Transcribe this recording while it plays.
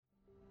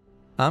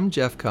I'm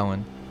Jeff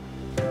Cohen.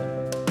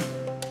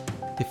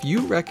 If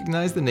you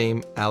recognize the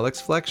name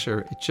Alex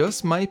Fleksher, it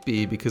just might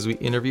be because we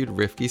interviewed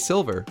Rifki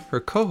Silver,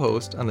 her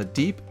co-host on the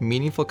Deep,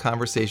 Meaningful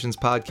Conversations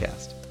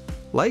podcast.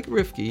 Like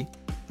Rifki,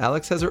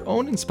 Alex has her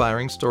own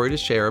inspiring story to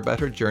share about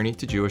her journey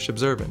to Jewish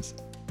observance.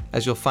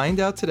 As you'll find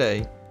out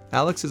today,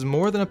 Alex is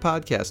more than a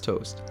podcast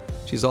host.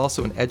 She's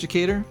also an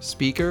educator,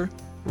 speaker,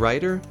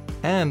 writer,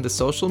 and the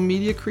social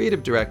media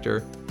creative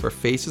director for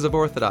Faces of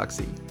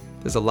Orthodoxy.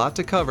 There's a lot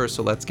to cover,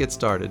 so let's get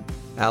started.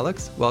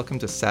 Alex, welcome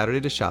to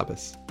Saturday to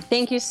Shabbos.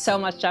 Thank you so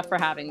much, Jeff, for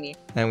having me.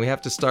 And we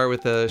have to start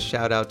with a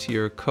shout out to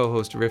your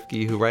co-host,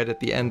 Rifki, who right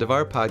at the end of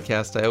our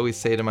podcast, I always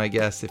say to my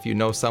guests, if you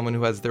know someone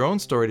who has their own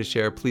story to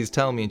share, please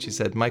tell me. And she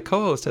said, my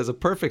co-host has a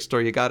perfect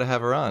story. You got to have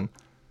her on.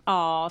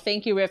 Oh,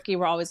 thank you, Rifki.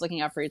 We're always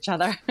looking out for each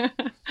other.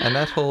 And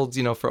that holds,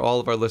 for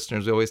all of our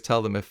listeners. We always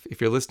tell them if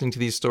you're listening to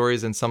these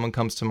stories and someone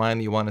comes to mind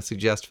that you want to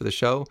suggest for the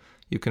show,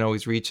 you can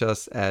always reach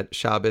us at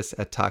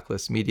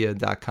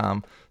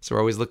shabbos@tachlismedia.com. So we're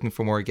always looking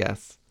for more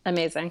guests.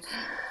 Amazing.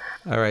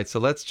 All right, so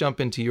let's jump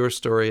into your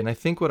story. And I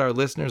think what our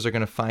listeners are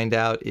going to find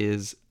out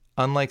is,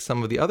 unlike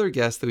some of the other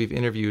guests that we've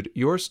interviewed,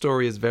 your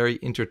story is very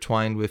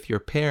intertwined with your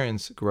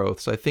parents'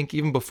 growth. So I think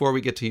even before we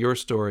get to your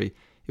story,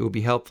 it would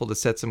be helpful to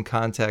set some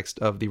context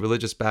of the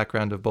religious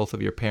background of both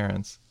of your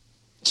parents.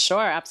 Sure,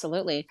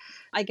 absolutely.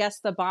 I guess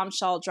the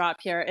bombshell drop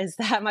here is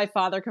that my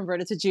father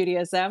converted to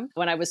Judaism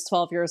when I was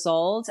 12 years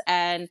old.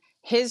 And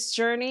his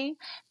journey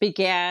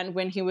began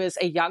when he was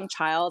a young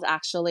child,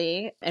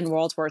 actually, in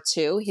World War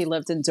II. He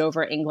lived in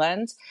Dover,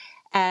 England.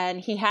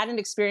 And he had an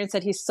experience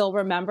that he still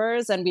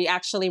remembers. And he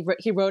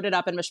wrote it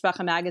up in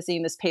Mishpacha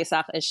magazine, this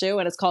Pesach issue.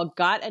 And it's called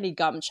Got Any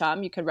Gum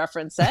Chum. You can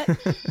reference it.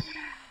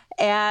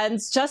 And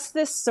just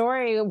this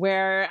story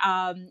where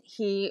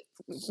he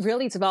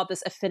really developed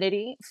this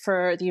affinity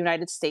for the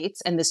United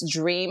States and this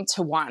dream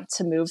to want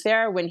to move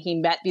there when he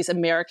met these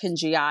American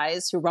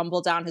GIs who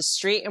rumbled down his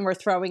street and were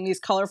throwing these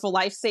colorful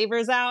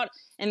lifesavers out.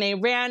 And they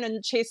ran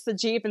and chased the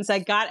Jeep and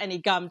said, got any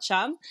gum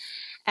chum?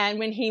 And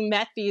when he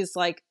met these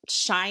like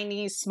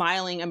shiny,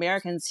 smiling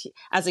Americans,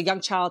 as a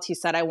young child, he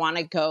said, I want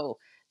to go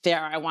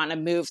there. I want to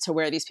move to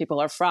where these people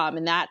are from.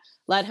 And that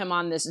led him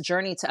on this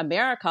journey to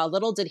America.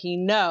 Little did he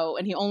know,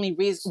 and he only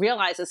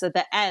realizes at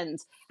the end,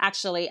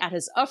 actually at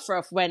his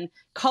ufruf, when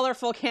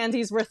colorful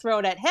candies were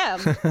thrown at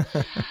him,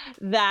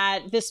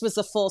 that this was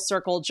a full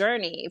circle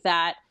journey,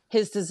 that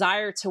his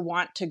desire to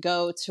want to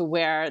go to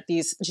where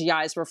these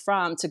GIs were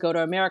from, to go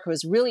to America,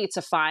 was really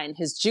to find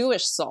his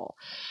Jewish soul.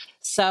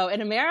 So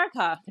in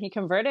America, he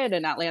converted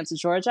in Atlanta,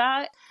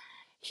 Georgia.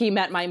 He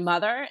met my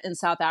mother in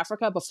South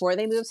Africa before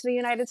they moved to the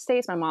United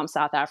States. My mom's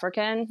South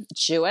African,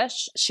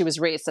 Jewish. She was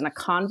raised in a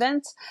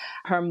convent.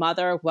 Her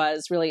mother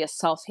was really a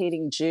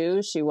self-hating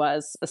Jew. She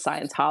was a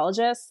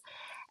Scientologist.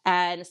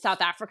 And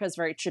South Africa is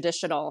very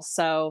traditional.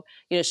 So,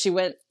 she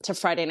went to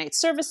Friday night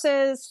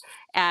services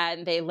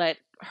and they lit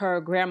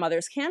her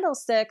grandmother's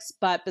candlesticks.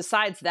 But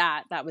besides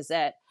that, that was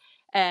it.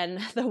 And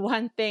the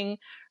one thing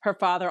her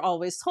father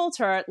always told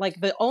her, like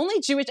the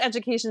only Jewish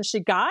education she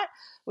got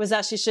was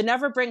that she should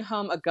never bring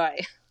home a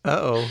guy.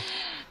 Uh-oh.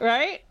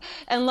 Right?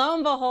 And lo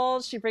and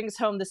behold, she brings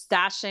home this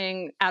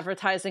dashing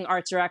advertising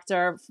art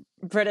director,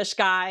 British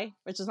guy,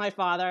 which is my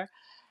father.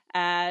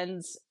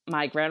 And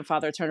my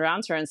grandfather turned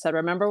around to her and said,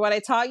 remember what I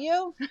taught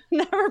you?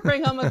 Never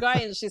bring home a guy.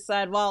 And she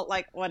said, well,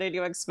 like, what did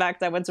you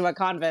expect? I went to a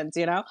convent,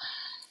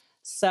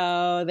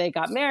 So they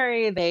got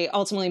married. They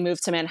ultimately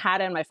moved to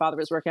Manhattan. My father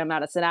was working on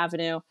Madison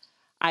Avenue.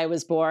 I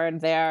was born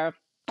there.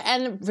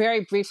 And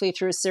very briefly,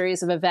 through a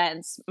series of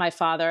events, my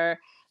father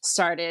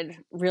started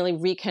really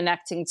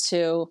reconnecting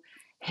to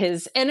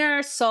his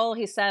inner soul.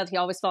 He said he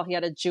always felt he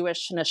had a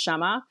Jewish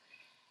neshama.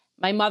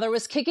 My mother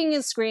was kicking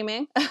and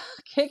screaming,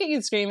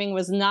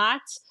 was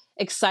not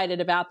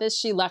excited about this.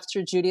 She left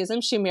her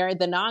Judaism. She married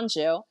the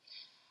non-Jew.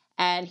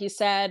 And he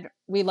said,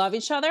 we love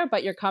each other,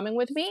 but you're coming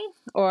with me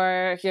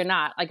or you're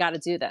not. I got to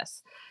do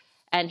this.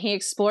 And he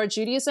explored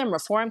Judaism,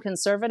 Reform,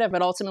 conservative,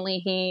 but ultimately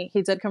he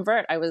did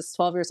convert. I was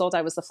 12 years old.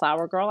 I was the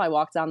flower girl. I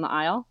walked down the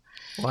aisle.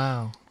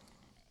 Wow.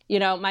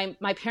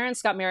 My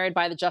parents got married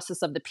by the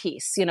Justice of the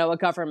Peace, a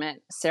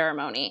government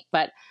ceremony.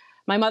 But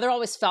my mother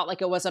always felt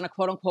like it wasn't a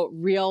quote unquote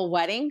real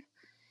wedding.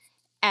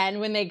 And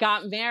when they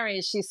got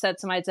married, she said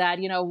to my dad,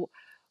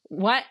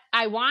 what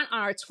I want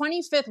on our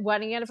 25th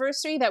wedding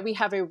anniversary, that we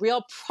have a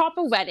real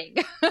proper wedding,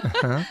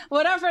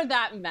 whatever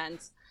that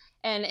meant.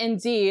 And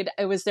indeed,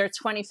 it was their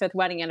 25th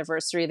wedding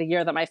anniversary, the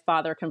year that my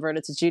father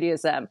converted to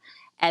Judaism.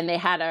 And they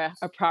had a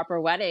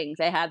proper wedding.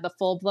 They had the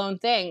full-blown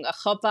thing, a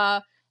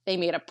chuppah. They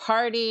made a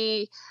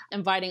party,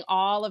 inviting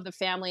all of the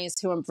families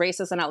to embrace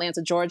us in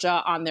Atlanta,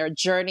 Georgia on their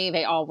journey.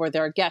 They all were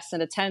their guests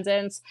in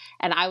attendance.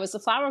 And I was the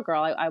flower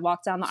girl. I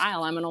walked down the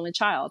aisle. I'm an only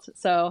child.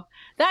 So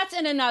that's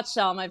in a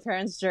nutshell my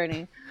parents'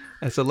 journey.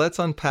 And so let's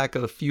unpack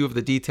a few of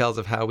the details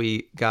of how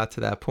we got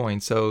to that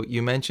point. So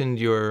you mentioned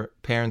your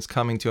parents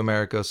coming to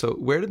America. So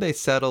where did they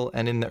settle?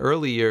 And in the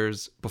early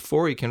years,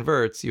 before he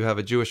converts, you have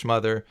a Jewish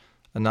mother,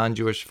 a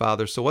non-Jewish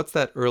father. So what's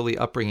that early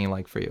upbringing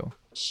like for you?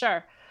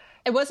 Sure.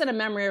 It wasn't a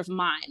memory of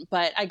mine,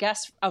 but I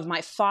guess of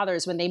my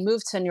father's. When they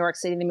moved to New York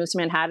City, they moved to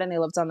Manhattan, they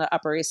lived on the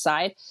Upper East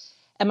Side.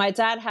 And my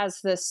dad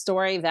has this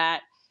story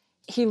that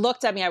he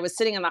looked at me. I was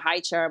sitting in the high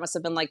chair. I must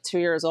have been like 2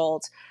 years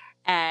old.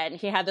 And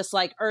he had this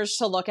like urge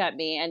to look at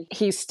me, and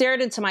he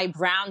stared into my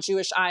brown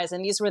Jewish eyes.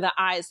 And these were the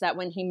eyes that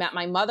when he met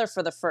my mother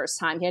for the first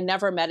time, he had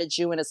never met a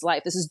Jew in his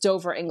life. This is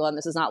Dover, England.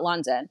 This is not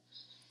London.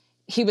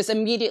 He was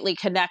immediately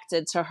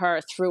connected to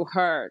her through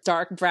her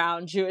dark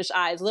brown Jewish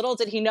eyes. Little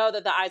did he know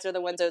that the eyes are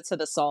the window to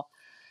the soul.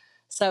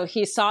 So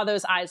he saw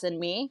those eyes in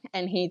me,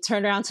 and he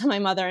turned around to my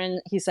mother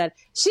and he said,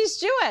 "She's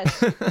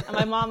Jewish." And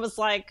my mom was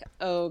like,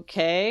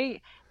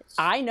 "Okay.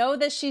 I know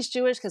that she's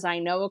Jewish because I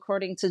know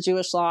according to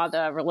Jewish law,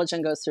 the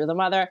religion goes through the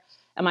mother."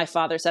 And my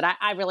father said,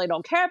 I really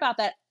don't care about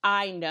that.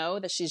 I know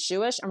that she's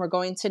Jewish, and we're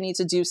going to need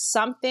to do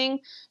something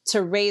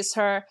to raise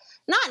her,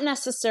 not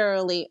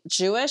necessarily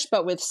Jewish,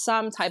 but with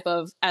some type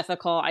of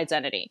ethical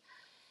identity.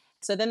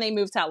 So then they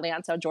moved to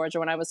Atlanta, Georgia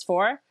when I was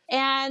 4.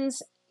 And,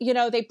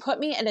 they put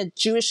me in a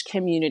Jewish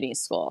community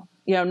school,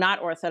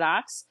 not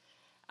Orthodox,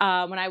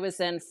 when I was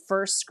in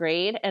first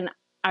grade. And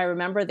I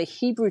remember the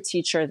Hebrew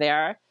teacher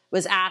there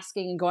was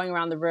asking, going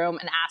around the room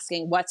and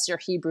asking, "What's your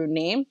Hebrew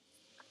name?"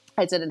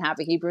 I didn't have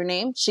a Hebrew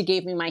name. She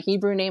gave me my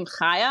Hebrew name,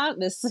 Chaya,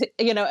 this,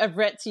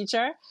 Ivrit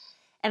teacher.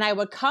 And I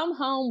would come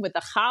home with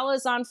the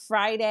challahs on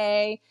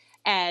Friday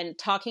and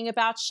talking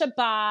about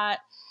Shabbat.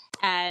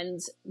 And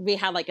we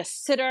had like a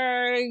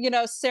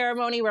siddur,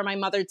 ceremony where my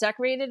mother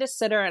decorated a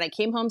siddur. And I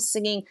came home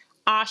singing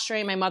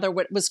Ashrei. My mother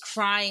was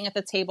crying at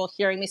the table,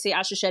 hearing me say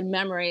Ashrei. She had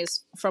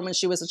memories from when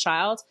she was a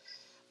child.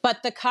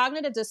 But the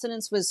cognitive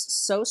dissonance was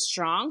so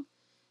strong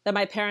that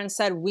my parents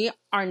said, "We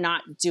are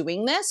not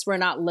doing this. We're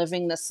not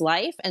living this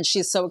life. And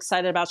she's so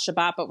excited about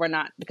Shabbat, but we're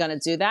not going to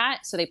do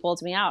that." So they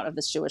pulled me out of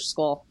this Jewish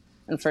school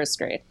in first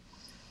grade.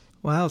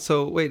 Wow.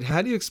 So wait,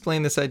 how do you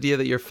explain this idea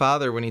that your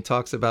father, when he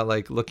talks about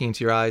like looking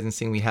into your eyes and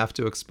saying we have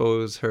to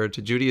expose her to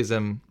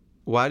Judaism,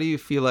 why do you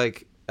feel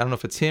like, I don't know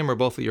if it's him or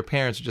both of your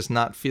parents, are just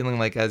not feeling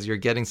like as you're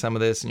getting some of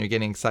this and you're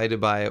getting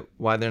excited by it,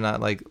 why they're not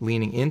like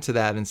leaning into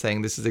that and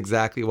saying this is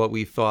exactly what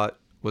we thought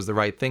was the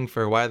right thing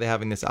for her? Why are they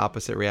having this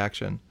opposite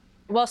reaction?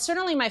 Well,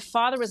 certainly my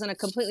father was in a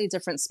completely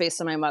different space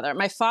than my mother.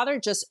 My father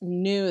just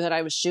knew that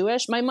I was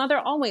Jewish. My mother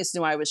always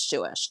knew I was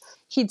Jewish.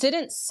 He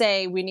didn't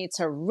say we need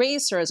to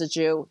raise her as a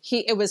Jew.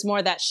 It was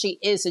more that she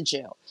is a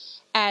Jew.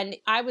 And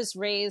I was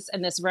raised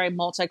in this very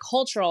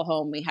multicultural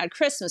home. We had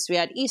Christmas, we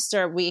had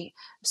Easter, we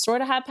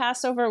sort of had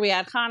Passover, we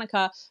had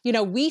Hanukkah.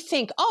 We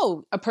think,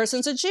 oh, a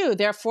person's a Jew.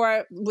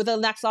 Therefore, the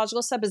next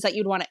logical step is that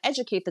you'd want to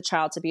educate the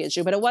child to be a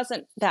Jew. But it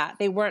wasn't that.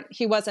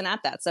 He wasn't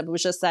at that step. It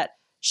was just that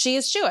she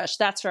is Jewish.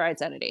 That's her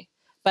identity.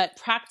 But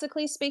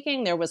practically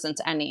speaking, there wasn't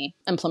any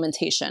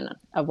implementation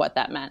of what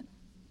that meant.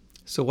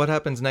 So what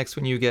happens next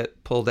when you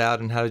get pulled out,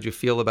 and how did you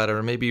feel about it?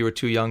 Or maybe you were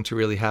too young to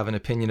really have an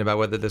opinion about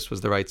whether this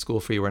was the right school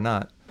for you or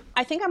not.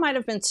 I think I might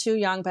have been too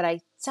young, but I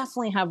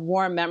definitely have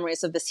warm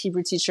memories of this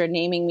Hebrew teacher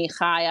naming me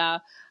Chaya,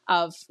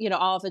 of,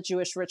 all of the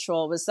Jewish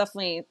ritual. It was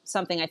definitely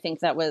something I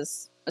think that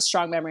was a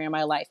strong memory in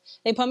my life.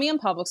 They put me in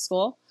public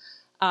school.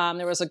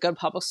 There was a good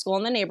public school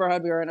in the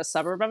neighborhood. We were in a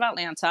suburb of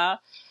Atlanta.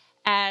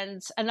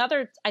 And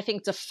another, I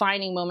think,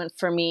 defining moment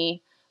for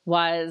me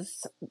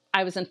was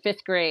I was in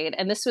 5th grade,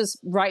 and this was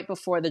right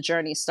before the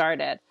journey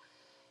started.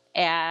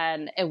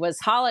 And it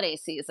was holiday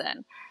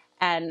season.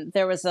 And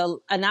there was an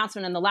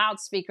announcement in the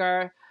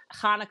loudspeaker.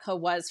 Hanukkah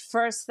was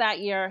first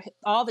that year.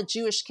 All the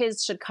Jewish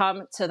kids should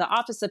come to the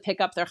office to pick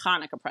up their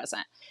Hanukkah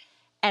present.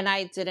 And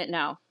I didn't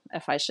know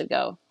if I should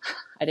go.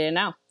 I didn't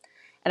know.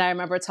 And I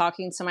remember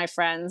talking to my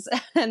friends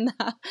in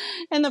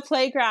the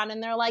playground,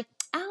 and they're like,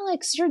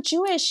 "Alex, you're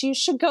Jewish. You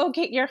should go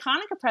get your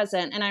Hanukkah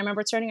present." And I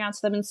remember turning around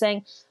to them and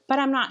saying, "But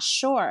I'm not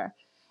sure."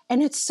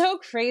 And it's so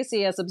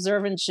crazy as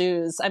observant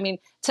Jews. I mean,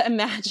 to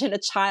imagine a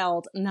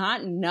child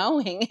not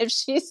knowing if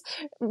she's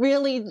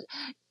really,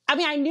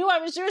 I knew I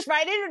was Jewish, but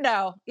I didn't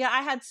know. Yeah,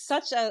 I had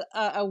such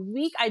a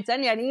weak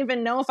identity. I didn't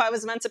even know if I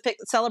was meant to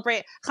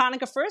celebrate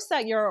Hanukkah first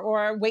that year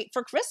or wait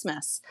for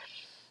Christmas.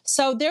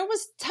 So there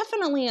was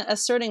definitely a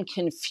certain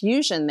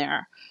confusion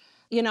there.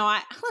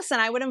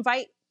 I would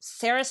invite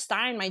Sarah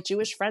Stein, my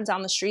Jewish friend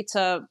down the street,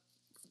 to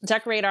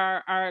decorate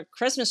our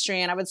Christmas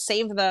tree, and I would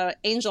save the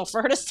angel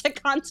for her to stick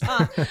on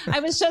top.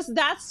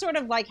 That's sort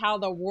of like how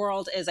the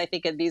world is, I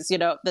think, in these,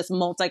 this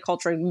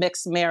multicultural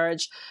mixed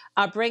marriage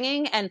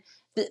upbringing. And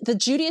the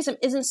Judaism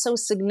isn't so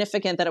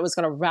significant that it was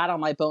going to rattle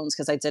my bones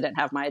because I didn't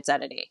have my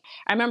identity.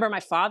 I remember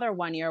my father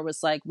one year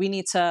was like,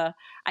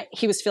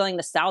 he was feeling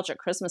nostalgic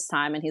Christmas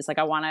time, and he's like,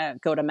 "I want to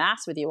go to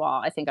mass with you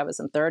all." I think I was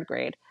in 3rd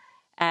grade.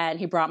 And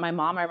he brought my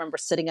mom. I remember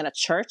sitting in a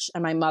church,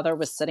 and my mother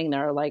was sitting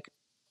there like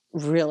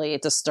really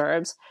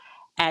disturbed.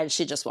 And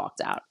she just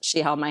walked out.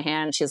 She held my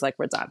hand. She's like,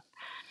 "We're done."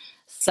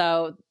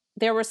 So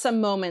there were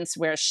some moments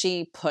where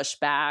she pushed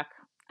back.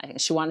 I think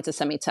she wanted to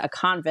send me to a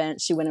convent.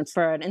 She went in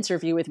for an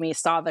interview with me,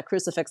 saw the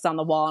crucifix on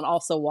the wall, and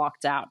also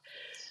walked out.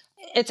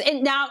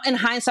 Now in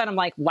hindsight, I'm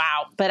like,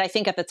 wow. But I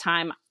think at the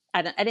time,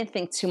 I didn't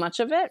think too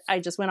much of it. I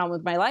just went on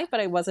with my life, but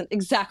I wasn't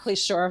exactly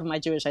sure of my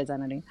Jewish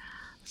identity.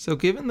 So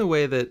given the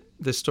way that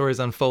this story is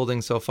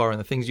unfolding so far and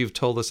the things you've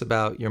told us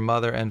about your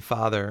mother and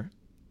father,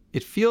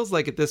 it feels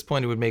like at this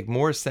point it would make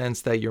more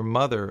sense that your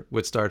mother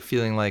would start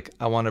feeling like,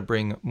 I want to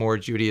bring more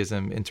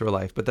Judaism into her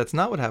life. But that's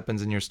not what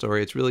happens in your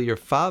story. It's really your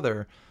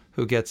father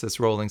who gets this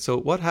rolling. So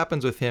what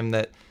happens with him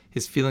that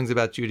his feelings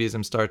about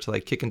Judaism start to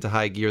like kick into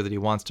high gear, that he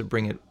wants to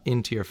bring it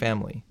into your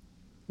family?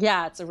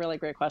 Yeah, it's a really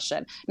great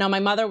question. No, my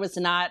mother was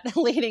not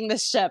leading the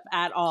ship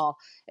at all.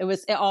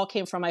 It all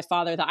came from my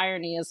father. The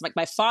irony is, like,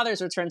 my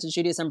father's return to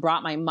Judaism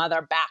brought my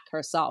mother back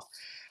herself.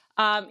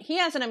 He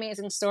has an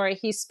amazing story.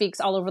 He speaks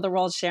all over the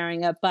world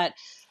sharing it, but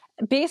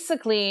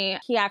basically,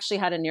 he actually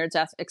had a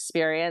near-death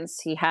experience.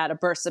 He had a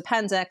burst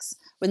appendix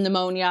with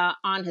pneumonia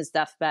on his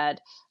deathbed.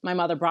 My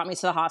mother brought me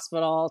to the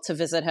hospital to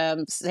visit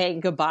him, saying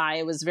goodbye.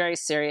 It was very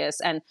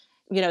serious. And,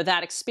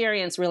 that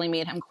experience really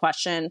made him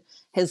question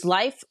his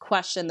life,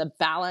 question the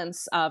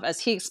balance of, as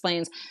he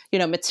explains,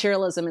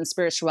 materialism and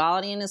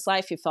spirituality in his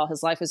life. He felt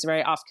his life was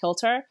very off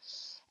kilter.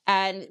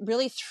 And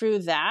really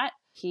through that,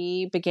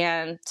 he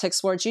began to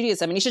explore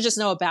Judaism. And you should just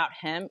know about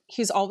him.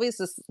 He's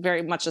always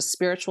very much a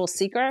spiritual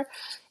seeker.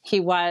 He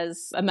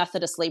was a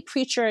Methodist lay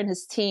preacher in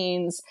his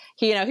teens.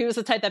 He was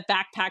the type that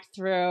backpacked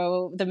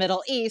through the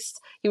Middle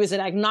East. He was an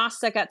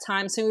agnostic at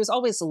times. So he was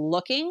always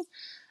looking.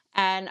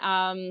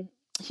 And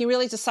he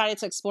really decided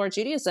to explore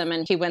Judaism.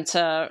 And he went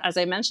to, as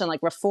I mentioned,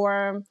 like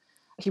Reform.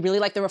 He really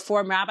liked the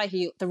Reform rabbi.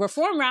 The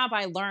Reform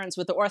rabbi learns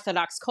with the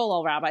Orthodox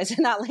Kollel rabbis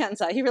in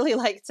Atlanta. He really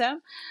liked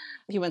him.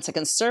 He went to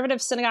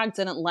conservative synagogue,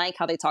 didn't like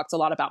how they talked a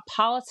lot about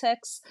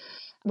politics.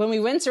 When we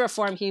went to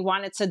Reform, he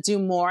wanted to do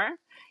more.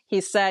 He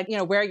said,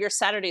 where are your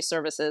Saturday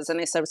services? And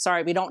they said,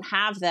 sorry, we don't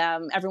have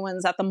them.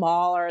 Everyone's at the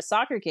mall or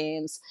soccer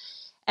games.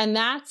 And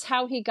that's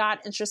how he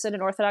got interested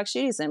in Orthodox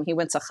Judaism. He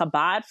went to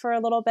Chabad for a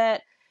little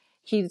bit.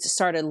 He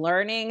started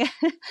learning.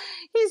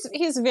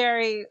 He's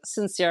very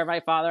sincere, my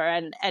father,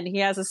 and he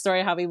has a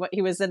story how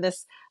he was in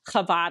this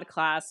Chabad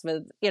class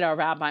with a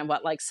rabbi,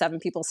 like 7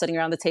 people sitting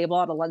around the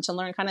table at a lunch and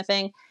learn kind of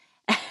thing.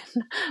 And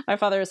my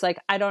father was like,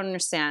 I don't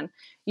understand.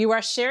 You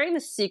are sharing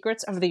the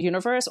secrets of the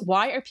universe.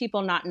 Why are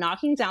people not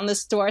knocking down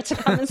this door to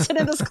come and sit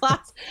in this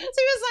class? So he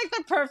was like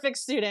the perfect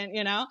student,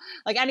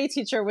 like any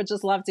teacher would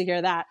just love to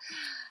hear that.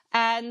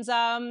 And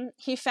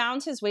he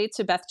found his way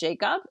to Beth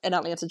Jacob in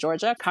Atlanta,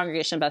 Georgia,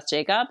 Congregation Beth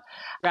Jacob.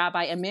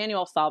 Rabbi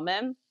Emmanuel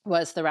Feldman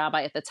was the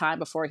rabbi at the time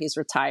before he's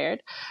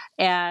retired,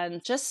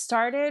 and just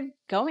started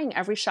going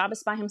every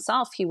Shabbos by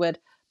himself. He would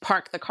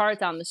park the car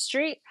down the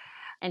street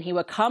and he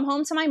would come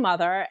home to my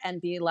mother and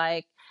be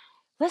like,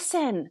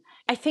 listen,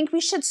 I think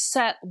we should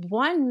set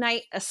one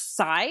night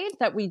aside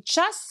that we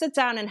just sit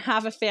down and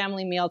have a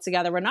family meal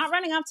together. We're not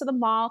running out to the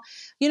mall.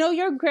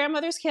 Your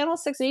grandmother's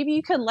candlesticks, maybe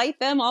you could light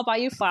them. I'll buy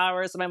you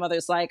flowers. And my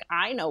mother's like,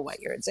 I know what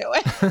you're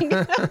doing.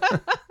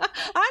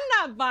 I'm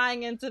not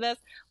buying into this.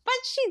 But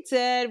she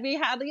did. We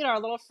had, our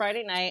little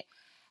Friday night.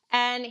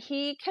 And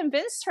he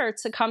convinced her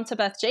to come to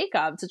Beth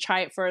Jacob to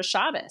try it for a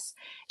Shabbos.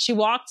 She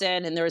walked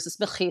in and there was this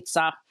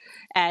mechitza.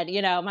 And,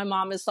 my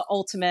mom is the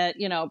ultimate,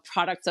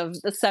 product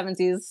of the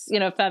 70s,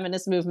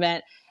 feminist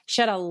movement.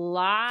 She had a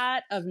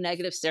lot of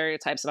negative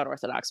stereotypes about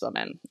Orthodox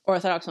women.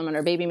 Orthodox women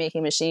are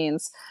baby-making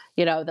machines.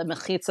 The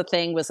mechitza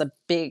thing was a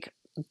big,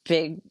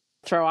 big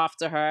throw off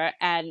to her.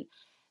 And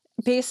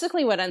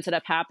basically what ended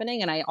up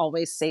happening, and I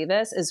always say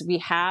this, is we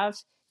have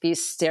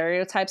these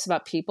stereotypes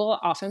about people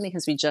often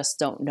because we just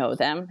don't know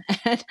them.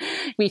 And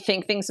we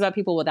think things about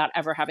people without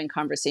ever having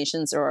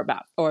conversations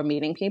or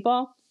meeting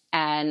people.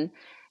 And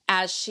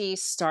as she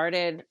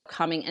started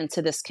coming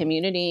into this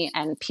community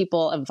and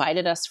people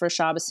invited us for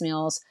Shabbos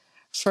meals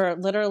for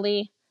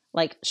literally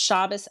like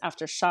Shabbos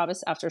after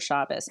Shabbos after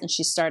Shabbos, and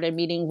she started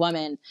meeting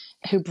women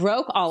who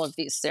broke all of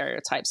these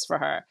stereotypes for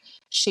her,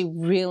 she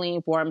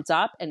really warmed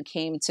up and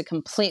came to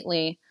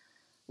completely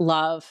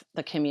love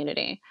the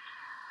community.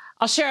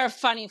 I'll share a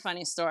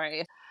funny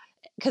story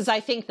because I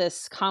think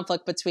this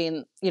conflict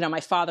between, my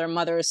father and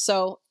mother is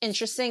so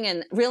interesting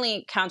and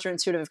really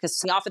counterintuitive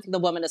because we often think the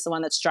woman is the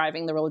one that's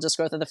driving the religious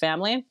growth of the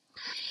family.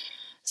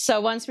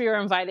 So once we were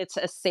invited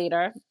to a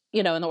Seder,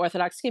 in the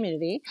Orthodox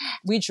community,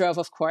 we drove,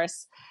 of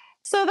course.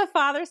 So the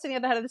father's sitting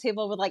at the head of the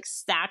table with like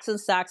stacks and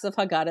stacks of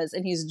Haggadahs,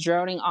 and he's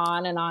droning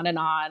on and on and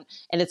on.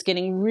 And it's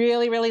getting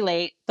really, really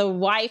late. The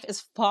wife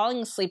is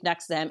falling asleep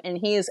next to him, and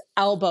he is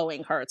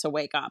elbowing her to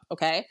wake up,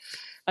 okay?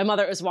 My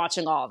mother is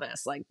watching all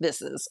this, like,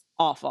 this is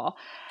awful.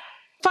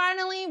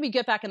 Finally, we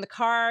get back in the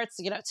car. It's,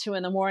 2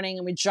 a.m,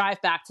 and we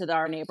drive back to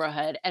our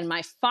neighborhood. And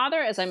my father,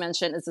 as I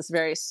mentioned, is this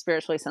very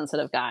spiritually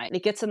sensitive guy. And he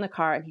gets in the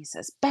car and he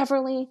says,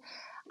 Beverly,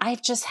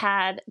 I've just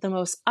had the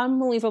most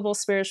unbelievable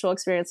spiritual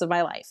experience of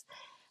my life.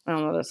 My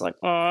mother's like,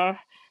 oh.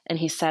 And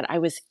he said, I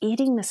was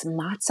eating this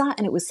matzah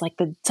and it was like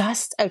the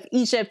dust of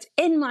Egypt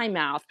in my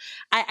mouth.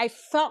 I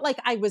felt like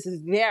I was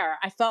there.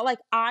 I felt like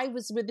I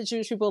was with the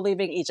Jewish people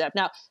leaving Egypt.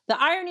 Now, the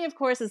irony, of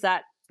course, is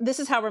that this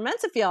is how we're meant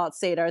to feel at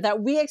Seder,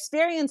 that we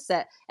experienced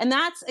it. And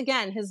that's,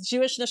 again, his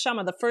Jewish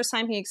neshama, the first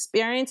time he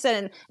experienced it.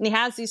 And he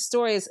has these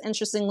stories,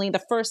 interestingly,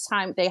 the first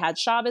time they had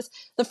Shabbos,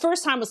 the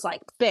first time was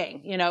like,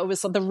 bang, it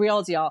was the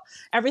real deal.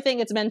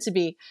 Everything it's meant to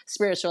be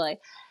spiritually.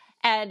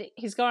 And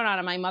he's going on,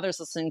 and my mother's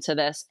listening to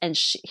this, and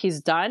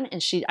he's done.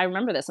 And I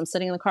remember this. I'm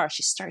sitting in the car.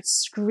 She starts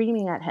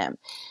screaming at him.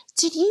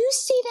 Did you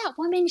see that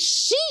woman?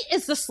 She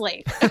is the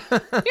slave. He's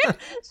going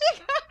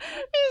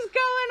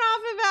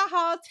off about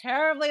how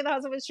terribly the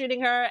husband was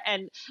treating her.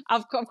 And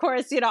of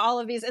course, all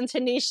of these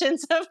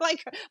intonations of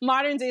like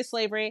modern day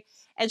slavery.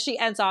 And she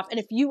ends off. And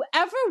if you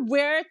ever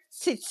wear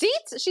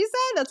tzitzit, she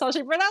said, that's how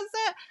she pronounced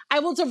it, I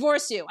will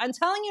divorce you. I'm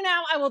telling you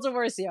now, I will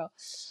divorce you.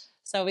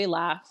 So we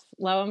laugh.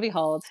 Lo and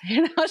behold,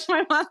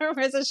 my mother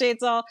wears a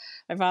sheitel,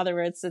 my father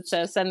wears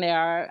tzitzis, and they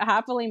are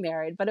happily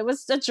married. But it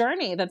was a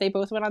journey that they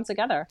both went on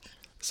together.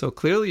 So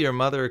clearly your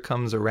mother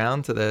comes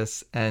around to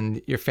this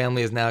and your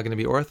family is now going to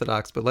be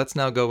Orthodox. But let's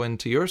now go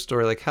into your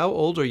story. Like, how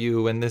old are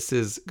you when this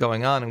is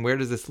going on, and where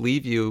does this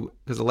leave you?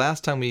 Because the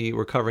last time we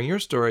were covering your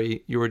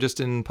story, you were just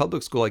in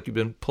public school, like you've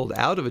been pulled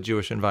out of a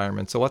Jewish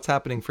environment. So what's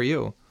happening for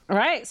you?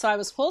 Right. So I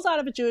was pulled out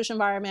of a Jewish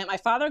environment. My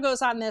father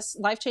goes on this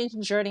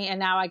life-changing journey, and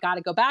now I got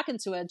to go back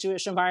into a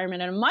Jewish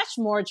environment, and a much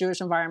more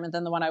Jewish environment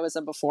than the one I was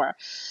in before.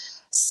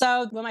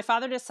 So when my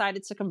father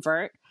decided to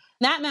convert,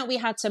 that meant we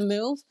had to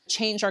move,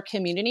 change our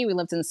community. We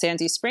lived in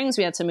Sandy Springs.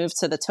 We had to move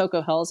to the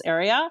Toco Hills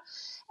area.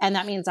 And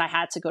that means I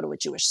had to go to a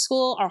Jewish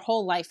school. Our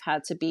whole life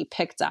had to be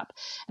picked up.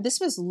 This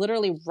was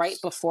literally right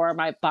before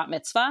my bat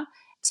mitzvah.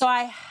 So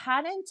I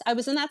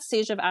was in that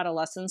stage of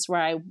adolescence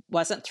where I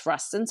wasn't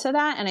thrust into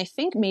that. And I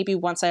think maybe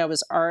once I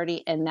was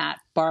already in that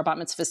bar bat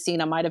mitzvah scene,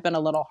 it might have been a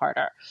little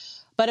harder.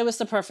 But it was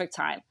the perfect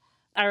time.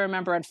 I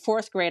remember in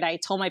 4th grade, I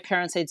told my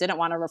parents I didn't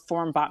want to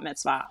reform bat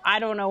mitzvah. I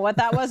don't know what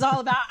that was all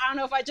about. I don't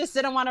know if I just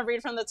didn't want to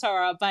read from the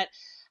Torah. But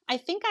I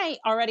think I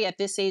already at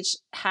this age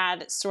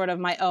had sort of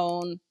my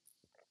own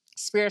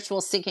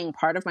spiritual seeking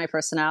part of my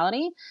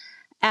personality.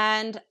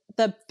 And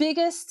the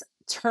biggest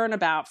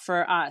turnabout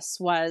for us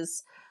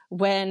was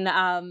when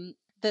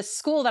the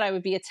school that I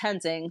would be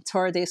attending,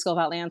 Torah Day School of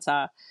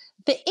Atlanta,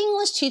 the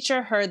English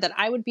teacher heard that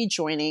I would be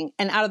joining,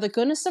 and out of the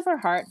goodness of her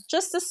heart,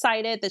 just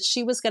decided that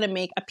she was going to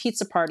make a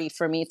pizza party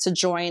for me to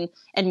join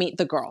and meet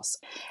the girls.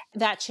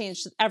 That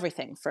changed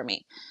everything for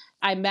me.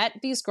 I met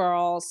these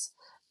girls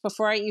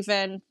before I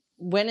even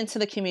went into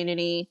the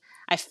community.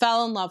 I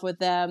fell in love with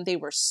them. They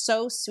were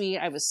so sweet.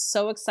 I was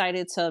so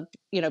excited to,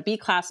 be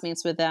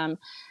classmates with them.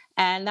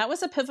 And that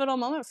was a pivotal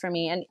moment for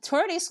me. And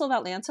Torah Day School of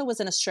Atlanta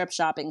was in a strip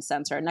shopping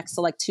center next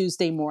to like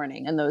Tuesday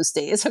Morning in those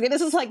days. Okay,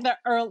 this is like the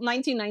early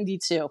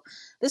 1992.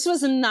 This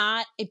was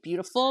not a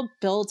beautiful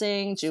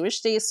building,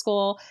 Jewish day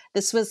school.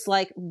 This was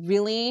like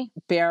really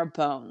bare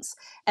bones.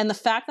 And the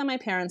fact that my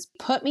parents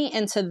put me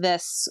into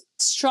this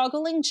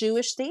struggling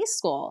Jewish day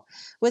school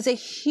was a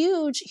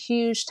huge,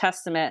 huge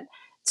testament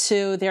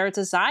to their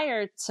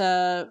desire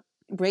to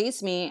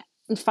raise me.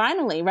 And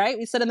finally, right?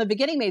 We said in the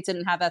beginning they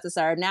didn't have that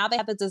desire. Now they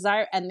have the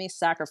desire and they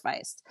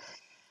sacrificed.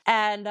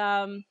 And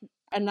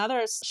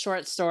another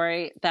short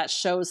story that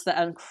shows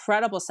the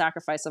incredible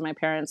sacrifice of my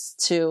parents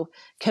to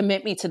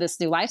commit me to this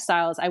new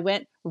lifestyle is I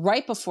went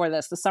right before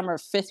this, the summer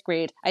of 5th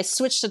grade. I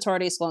switched to Torah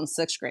Day School in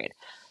 6th grade.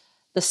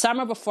 The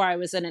summer before, I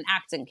was in an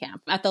acting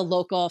camp at the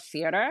local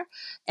theater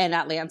in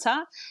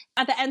Atlanta.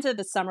 At the end of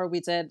the summer,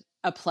 we did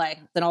a play.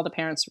 Then all the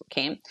parents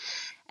came.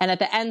 And at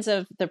the end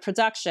of the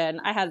production,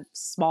 I had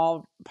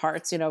small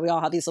parts. We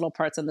all had these little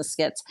parts in the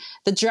skits.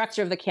 The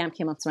director of the camp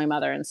came up to my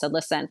mother and said,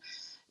 listen,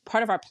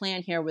 part of our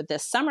plan here with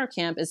this summer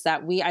camp is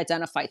that we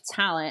identify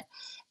talent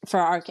for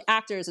our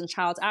actors and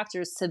child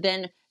actors to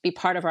then be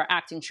part of our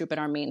acting troupe at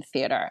our main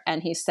theater.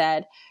 And he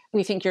said,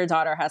 we think your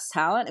daughter has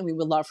talent and we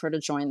would love her to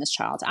join this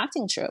child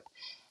acting troupe.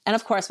 And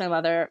of course, my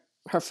mother,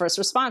 her first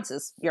response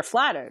is, you're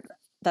flattered.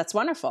 That's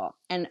wonderful.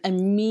 And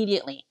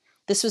immediately,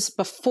 this was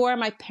before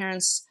my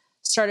parents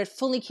started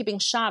fully keeping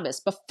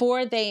Shabbos,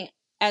 before they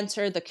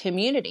entered the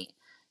community.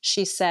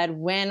 She said,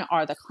 when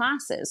are the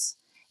classes?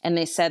 And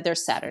they said, they're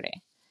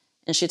Saturday.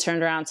 And she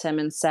turned around to him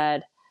and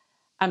said,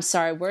 I'm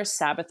sorry, we're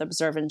Sabbath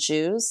observant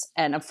Jews.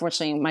 And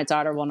unfortunately, my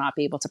daughter will not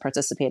be able to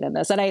participate in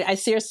this. And I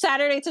see your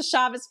Saturday to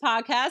Shabbos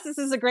podcast. This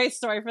is a great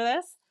story for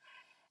this.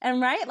 And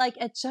right, like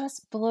it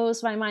just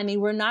blows my mind. They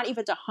were not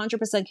even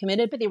 100%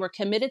 committed, but they were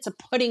committed to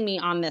putting me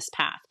on this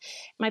path.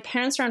 My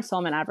parents are in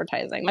film and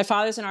advertising. My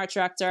father's an art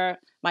director.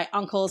 My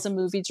uncle is a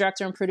movie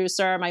director and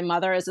producer. My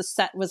mother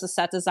was a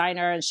set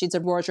designer, and she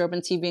did wardrobe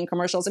and TV and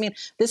commercials. I mean,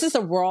 this is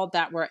the world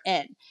that we're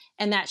in.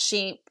 And that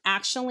she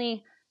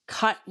actually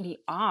cut me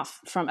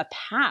off from a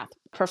path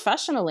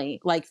professionally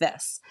like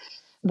this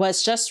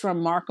was just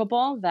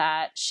remarkable,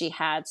 that she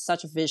had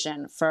such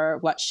vision for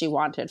what she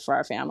wanted for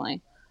our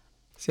family.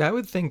 See, I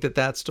would think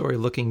that story,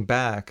 looking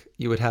back,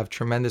 you would have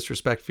tremendous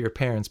respect for your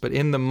parents. But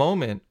in the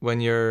moment, when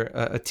you're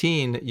a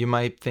teen, you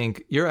might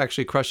think, you're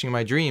actually crushing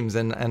my dreams.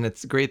 And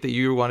it's great that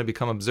you want to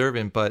become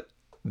observant, but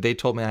they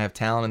told me I have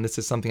talent and this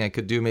is something I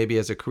could do maybe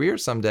as a career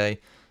someday.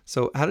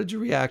 So how did you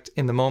react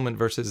in the moment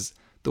versus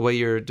the way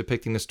you're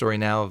depicting the story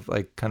now of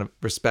like kind of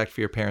respect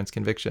for your parents'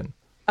 conviction?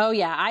 Oh,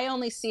 yeah. I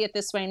only see it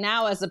this way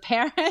now as a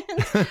parent,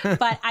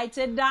 but I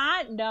did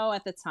not know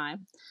at the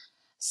time.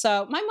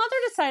 So my mother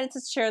decided to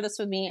share this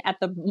with me at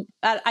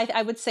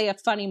I would say a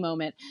funny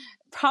moment.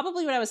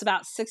 probably when I was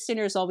about 16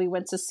 years old, we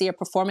went to see a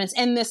performance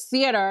in this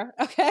theater,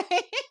 okay,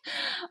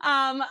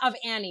 of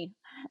Annie.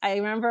 I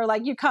remember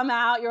like you come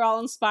out, you're all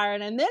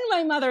inspired. And then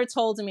my mother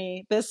told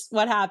me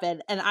what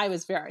happened. And I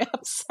was very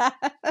upset.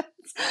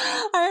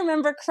 I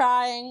remember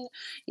crying.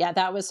 Yeah,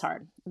 that was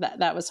hard.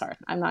 That was hard.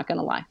 I'm not going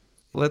to lie.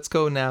 Let's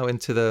go now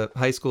into the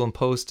high school and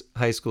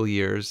post-high school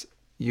years.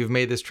 You've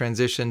made this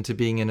transition to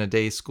being in a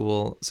day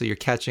school. So you're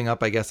catching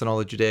up, I guess, on all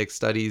the Judaic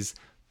studies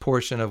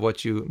portion of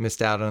what you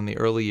missed out on in the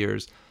early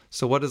years.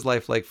 So what is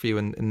life like for you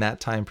in that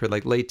time period,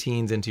 like late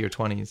teens into your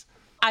 20s?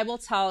 I will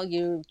tell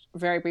you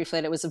very briefly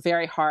that it was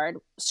very hard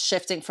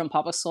shifting from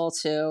public school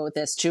to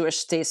this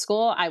Jewish day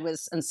school. I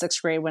was in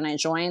 6th grade when I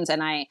joined,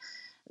 and I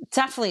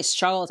definitely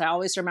struggled. I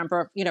always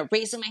remember,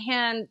 raising my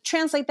hand,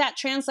 translate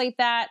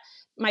that.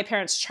 My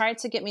parents tried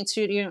to get me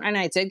tutoring, and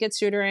I did get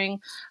tutoring,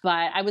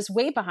 but I was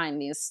way behind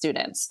these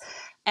students.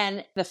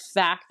 And the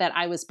fact that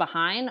I was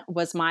behind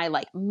was my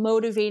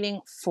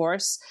motivating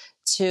force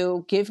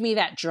to give me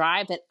that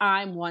drive that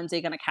I'm one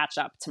day going to catch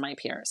up to my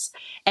peers.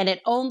 And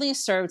it only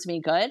served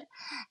me good.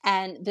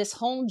 And this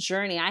whole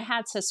journey, I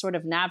had to sort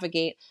of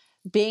navigate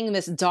being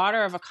this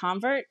daughter of a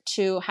convert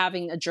to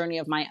having a journey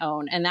of my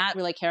own. And that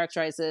really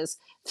characterizes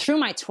through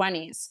my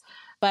 20s.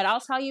 But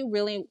I'll tell you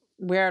really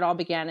where it all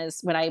began is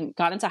when I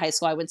got into high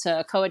school. I went to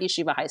a co-ed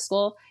yeshiva high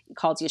school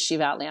called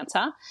Yeshiva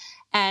Atlanta.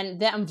 And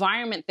the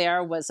environment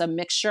there was a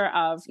mixture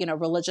of,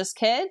 religious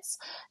kids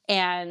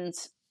and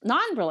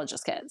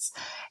non-religious kids.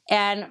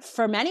 And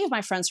for many of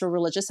my friends who were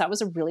religious, that was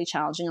a really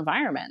challenging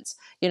environment.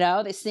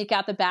 They sneak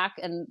out the back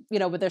and,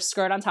 with their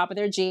skirt on top of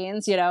their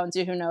jeans, and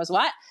do who knows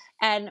what.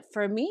 And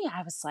for me,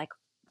 I was like,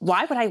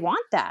 why would I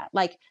want that?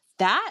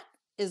 That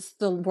is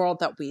the world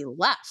that we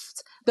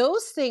left.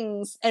 Those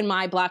things in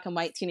my black and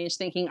white teenage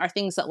thinking are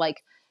things that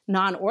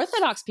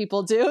non-Orthodox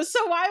people do.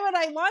 So why would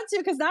I want to?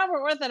 Because now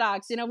we're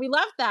Orthodox. We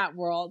left that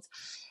world.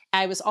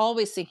 I was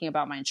always thinking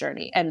about my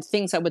journey, and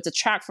things that would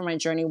detract from my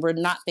journey were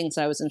not things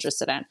that I was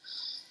interested in.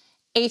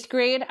 8th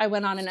grade, I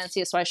went on an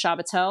NCSY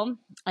Shabbaton,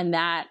 and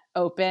that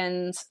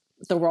opened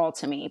the world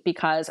to me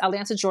because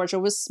Atlanta, Georgia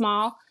was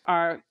small.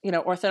 Our,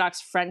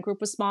 Orthodox friend group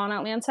was small in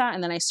Atlanta.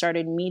 And then I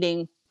started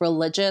meeting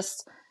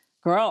religious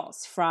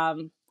girls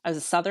from a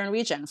southern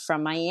region,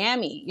 from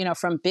Miami,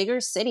 from bigger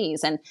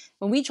cities. And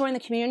when we joined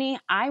the community,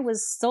 I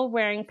was still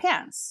wearing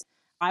pants.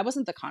 I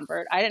wasn't the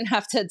convert. I didn't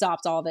have to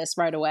adopt all this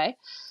right away.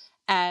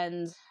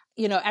 And,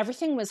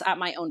 everything was at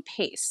my own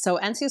pace. So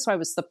NCSY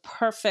was the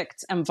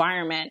perfect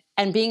environment.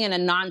 And being in a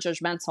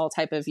non-judgmental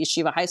type of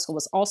yeshiva high school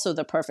was also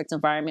the perfect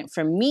environment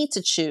for me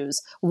to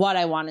choose what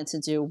I wanted to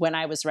do when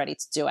I was ready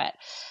to do it.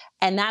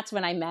 And that's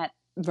when I met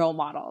role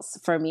models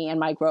for me and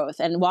my growth.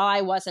 And while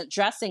I wasn't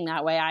dressing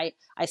that way, I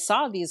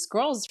saw these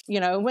girls,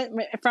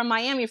 from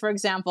Miami, for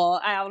example,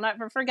 I'll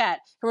never forget,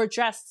 who were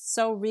dressed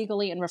so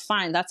regally and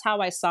refined. That's how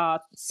I saw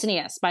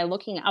Sneas, by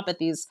looking up at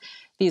these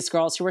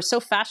girls who were so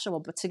fashionable,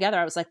 but together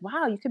I was like,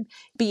 wow, you could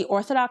be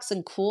Orthodox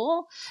and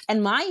cool.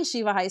 And my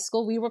yeshiva high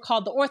school, we were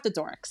called the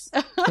Orthodorks,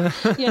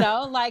 that's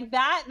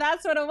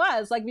what it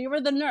was. We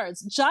were the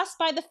nerds just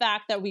by the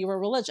fact that we were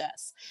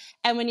religious.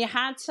 And when you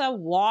had to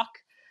walk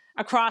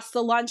across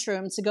the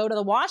lunchroom to go to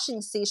the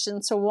washing station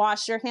to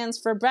wash your hands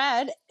for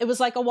bread, it was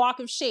like a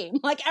walk of shame.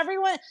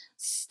 Everyone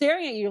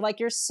staring at you like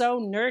you're so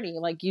nerdy,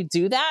 you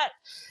do that.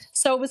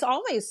 So it was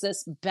always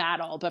this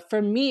battle. But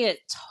for me, it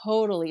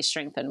totally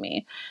strengthened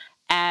me.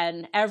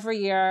 And every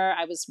year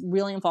I was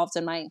really involved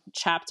in my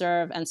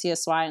chapter of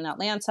NCSY in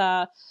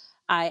Atlanta.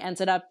 I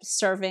ended up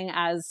serving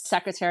as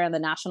secretary on the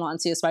National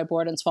NCSY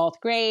board in 12th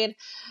grade.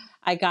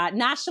 I got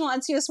National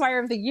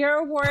NCSY of the Year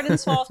award in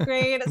 12th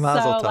grade.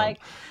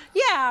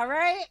 Yeah,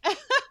 right?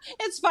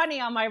 It's funny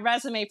on my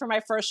resume for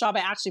my first job. I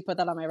actually put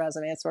that on my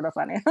resume. It's sort of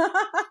funny.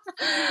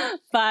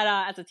 But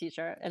as a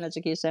teacher in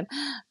education.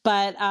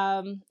 But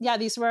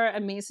these were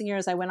amazing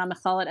years. I went on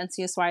Mechellet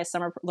NCSY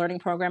summer learning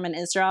program in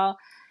Israel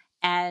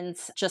and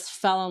just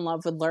fell in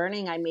love with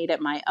learning. I made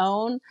it my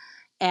own.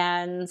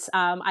 And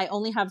I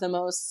only have the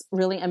most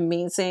really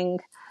amazing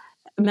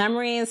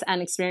memories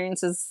and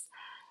experiences.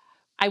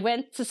 I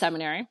went to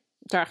seminary,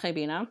 Dar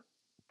Chabina.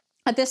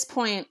 At this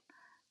point,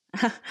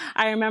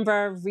 I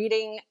remember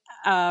reading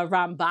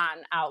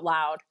Ramban out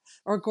loud,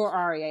 or Gur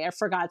Aryeh, I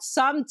forgot,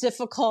 some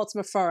difficult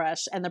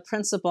Meforesh, and the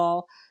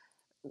principal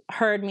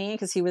heard me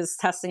because he was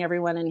testing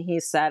everyone, and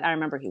I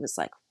remember he was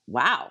like,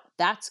 wow,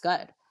 that's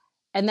good.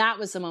 And that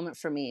was the moment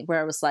for me where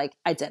I was like,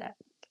 I did it.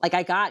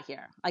 I got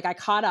here. I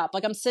caught up.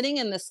 I'm sitting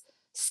in this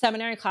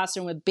seminary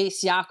classroom with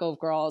Beis Yaakov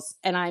girls,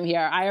 and I'm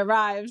here. I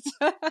arrived.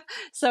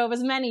 So it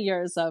was many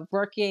years of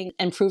working,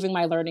 improving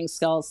my learning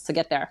skills to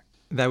get there.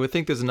 And I would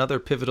think there's another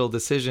pivotal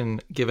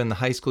decision, given the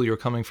high school you were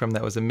coming from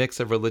that was a mix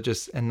of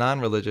religious and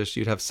non-religious.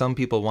 You'd have some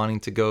people wanting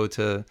to go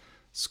to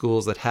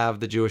schools that have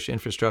the Jewish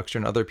infrastructure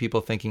and other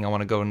people thinking, I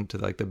want to go into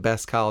the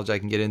best college I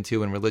can get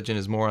into, and religion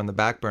is more on the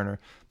back burner.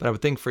 But I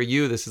would think for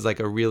you, this is a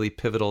really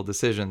pivotal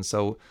decision.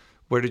 So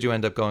where did you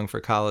end up going for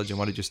college, and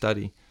what did you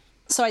study?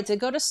 So I did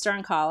go to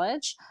Stern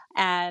College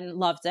and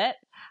loved it.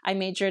 I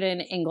majored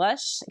in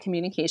English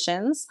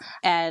communications,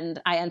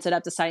 and I ended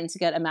up deciding to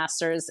get a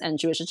master's in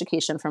Jewish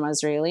education from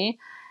Israeli.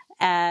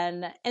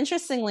 And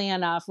interestingly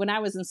enough, when I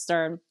was in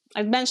Stern,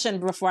 I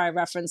mentioned before I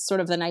referenced sort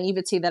of the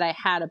naivety that I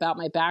had about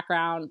my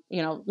background,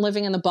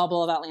 living in the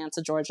bubble of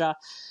Atlanta, Georgia.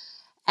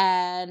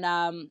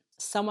 And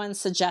someone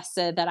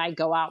suggested that I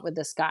go out with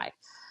this guy.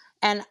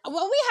 And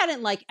well, we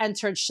hadn't like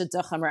entered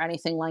shidduchim or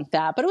anything like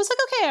that, but it was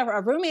like, okay,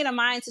 a roommate of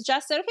mine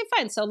suggested, okay,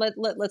 fine. So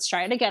let's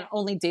try it again,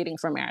 only dating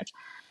for marriage.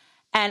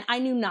 And I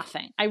knew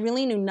nothing. I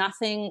really knew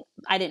nothing.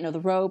 I didn't know the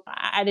rope.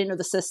 I didn't know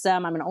the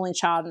system. I'm an only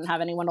child and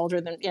have anyone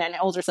older than, any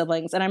older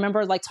siblings. And I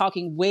remember like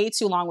talking way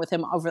too long with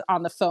him over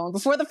on the phone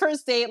before the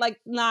first date, like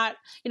you're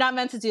not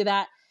meant to do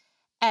that.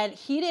 And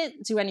he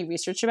didn't do any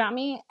research about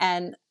me.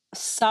 And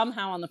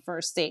somehow on the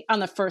first date, on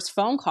the first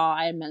phone call,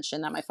 I had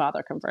mentioned that my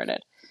father converted.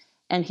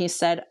 And he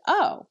said,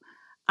 oh,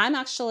 I'm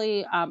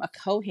actually a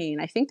Kohen.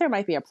 I think there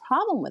might be a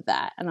problem with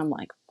that. And I'm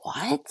like,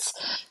 what?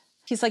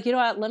 He's like, you know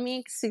what? Let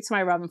me speak to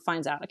my Rav and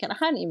find out. Again, I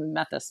hadn't even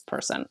met this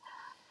person.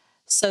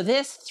 So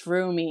this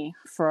threw me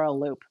for a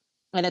loop.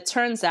 And it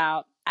turns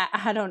out,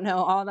 I don't know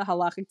all the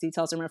halachic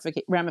details and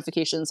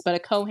ramifications, but a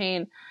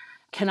Kohen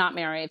cannot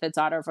marry the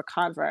daughter of a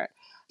convert.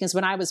 Because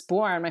when I was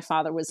born, my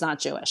father was not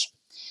Jewish.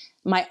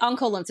 My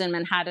uncle lived in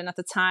Manhattan at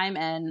the time,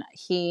 and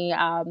he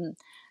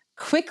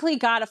quickly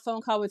got a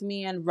phone call with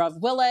me and Rav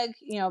Willig,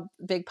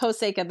 big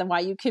posek at the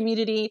YU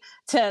community,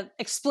 to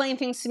explain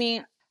things to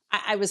me.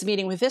 I was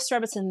meeting with this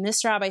rabbi and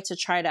this rabbi to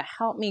try to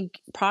help me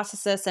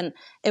process this. And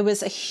it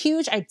was a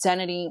huge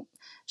identity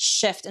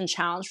shift and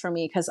challenge for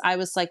me, because I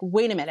was like,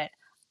 wait a minute,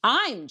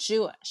 I'm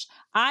Jewish.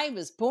 I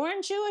was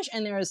born Jewish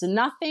and there is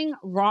nothing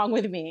wrong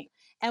with me.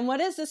 And what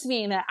does this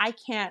mean that I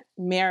can't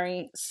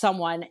marry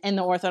someone in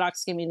the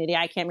Orthodox community?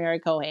 I can't marry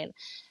Kohen.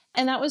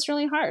 And that was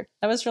really hard.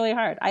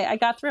 I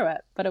got through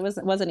it, but it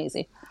wasn't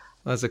easy.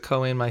 Well, as a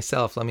Kohen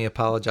myself, let me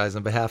apologize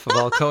on behalf of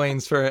all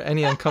Kohens for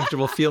any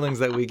uncomfortable feelings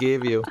that we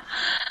gave you.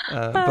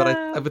 But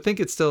I would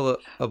think it's still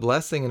a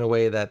blessing in a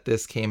way that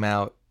this came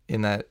out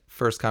in that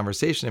first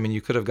conversation. I mean,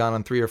 you could have gone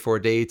on 3 or 4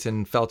 dates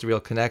and felt a real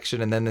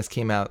connection, and then this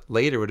came out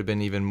later, would have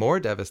been even more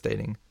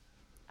devastating.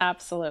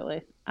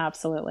 Absolutely.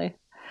 Absolutely.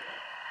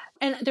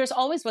 And there's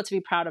always what to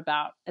be proud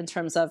about in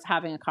terms of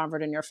having a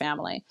convert in your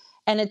family.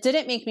 And it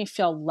didn't make me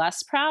feel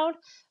less proud,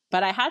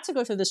 but I had to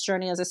go through this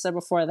journey, as I said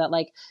before, that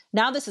like,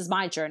 now this is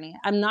my journey.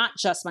 I'm not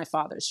just my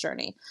father's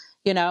journey,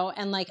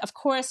 and like, of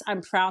course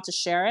I'm proud to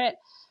share it,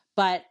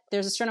 but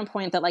there's a certain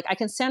point that like, I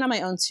can stand on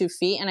my own 2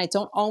 feet and I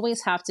don't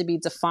always have to be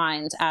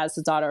defined as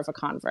the daughter of a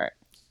convert.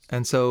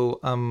 And so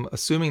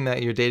assuming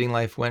that your dating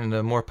life went in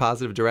a more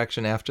positive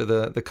direction after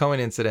the Cohen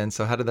incident.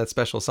 So how did that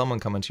special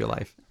someone come into your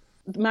life?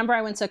 Remember,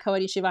 I went to Coed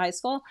Yeshiva High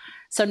School.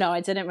 So no, I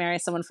didn't marry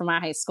someone from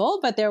my high school,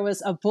 but there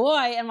was a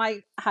boy in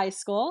my high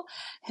school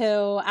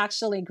who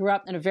actually grew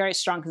up in a very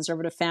strong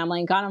conservative family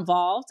and got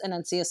involved in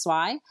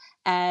NCSY.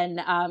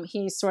 And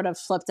he sort of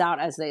flipped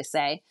out, as they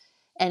say.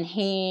 And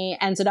he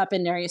ended up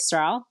in Ner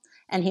Yisrael.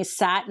 And he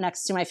sat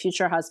next to my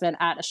future husband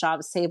at a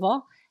Shabbos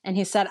table. And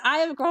he said, I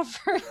have a girl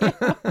for you. I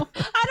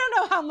don't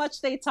know how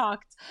much they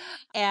talked.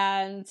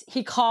 And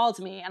he called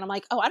me and I'm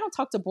like, oh, I don't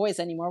talk to boys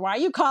anymore. Why are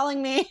you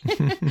calling me?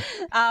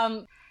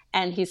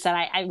 And he said,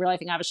 I really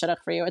think I have a shidduch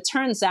for you. It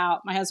turns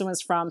out my husband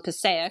was from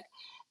Passaic,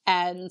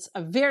 and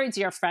a very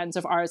dear friend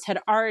of ours had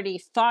already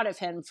thought of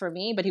him for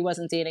me, but he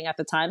wasn't dating at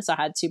the time. So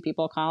I had 2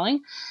 people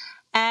calling.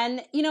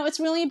 And, it's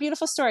really a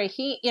beautiful story.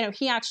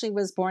 He actually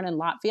was born in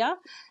Latvia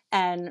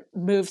and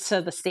moved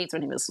to the States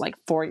when he was like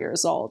 4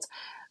 years old,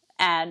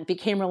 and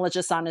became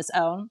religious on his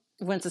own,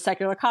 went to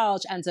secular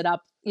college, ended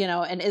up,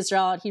 in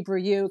Israel, Hebrew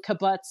U,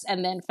 kibbutz,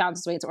 and then found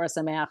his way to Or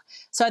Sameach.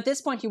 So at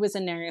this point, he was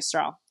in Ner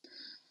Yisrael.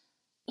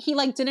 He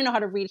didn't know how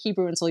to read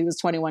Hebrew until he was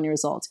 21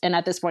 years old. And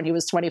at this point, he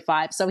was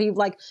 25. So he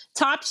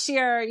top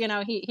shear,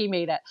 he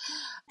made it.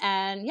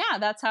 And yeah,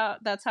 that's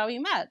how we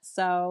met.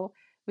 So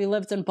we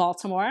lived in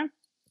Baltimore.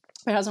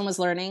 My husband was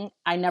learning.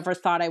 I never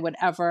thought I would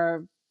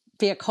ever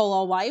be a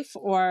kollel wife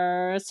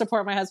or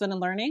support my husband in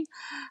learning.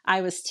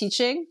 I was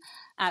teaching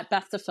at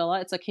Beth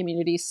Tefillah. It's a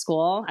community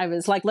school. I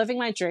was living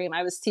my dream.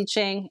 I was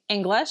teaching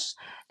English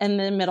in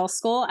the middle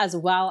school as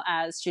well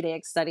as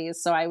Judaic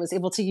studies. So I was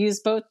able to use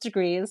both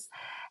degrees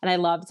and I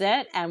loved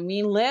it. And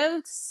we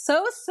lived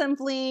so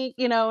simply,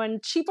 in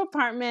cheap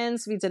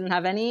apartments. We didn't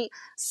have any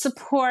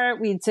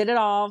support. We did it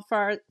all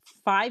for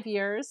 5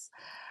 years.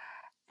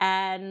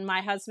 And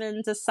my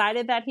husband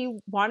decided that he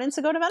wanted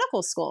to go to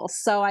medical school.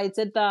 So I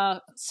did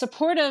the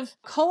supportive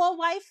kollel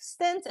wife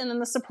stint and then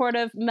the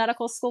supportive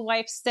medical school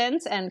wife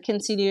stint and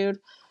continued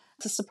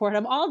to support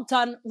him. All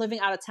done living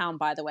out of town,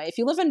 by the way. If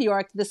you live in New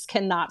York, this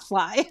cannot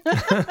fly.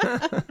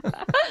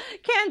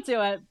 Can't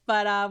do it.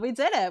 But we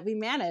did it. We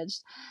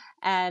managed.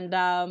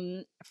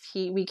 And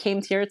we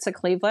came here to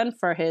Cleveland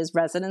for his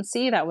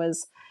residency. That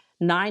was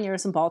 9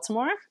 years in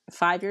Baltimore,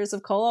 5 years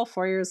of kollel,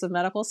 4 years of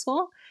medical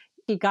school.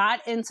 He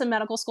got into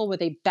medical school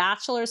with a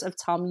bachelor's of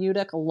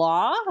Talmudic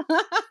law.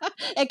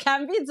 It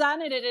can be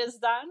done and it is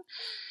done.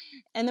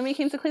 And then we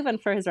came to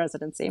Cleveland for his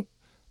residency.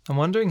 I'm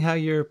wondering how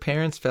your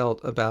parents felt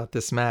about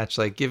this match,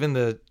 like given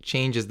the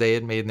changes they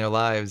had made in their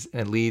lives,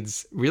 and it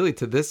leads really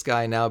to this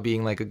guy now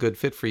being like a good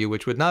fit for you,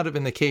 which would not have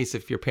been the case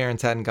if your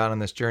parents hadn't gone on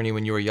this journey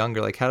when you were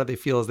younger. Like, how did they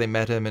feel as they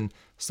met him and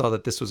saw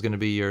that this was going to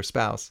be your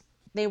spouse?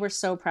 They were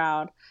so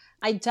proud.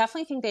 I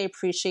definitely think they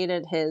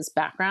appreciated his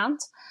background,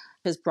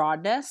 his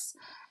broadness,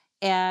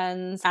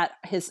 and at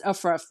his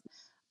for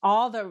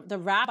all the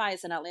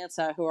rabbis in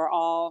Atlanta who are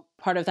all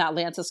part of the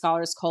Atlanta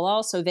Scholars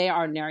Kollel, so they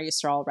are Ner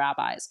Yisrael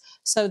rabbis.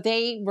 So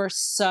they were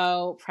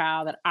so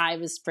proud that I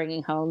was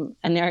bringing home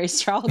a Ner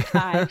Yisrael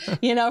guy,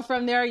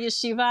 from their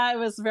yeshiva. It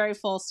was very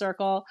full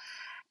circle,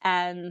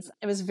 and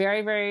it was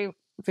very, very,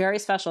 very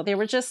special. They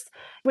were just,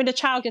 when a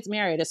child gets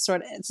married, it's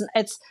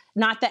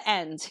not the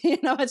end,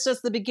 it's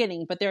just the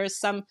beginning, but there is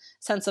some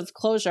sense of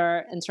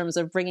closure in terms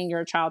of bringing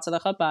your child to the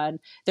chuppah, and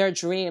their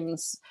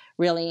dreams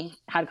really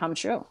had come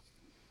true.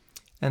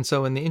 And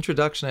so in the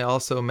introduction, I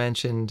also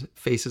mentioned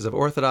Faces of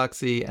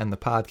Orthodoxy and the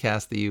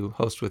podcast that you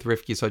host with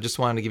Rifki. So I just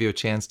wanted to give you a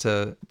chance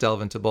to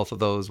delve into both of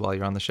those while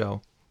you're on the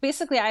show.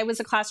 Basically, I was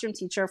a classroom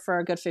teacher for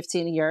a good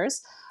 15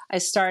 years. I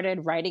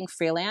started writing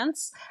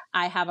freelance.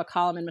 I have a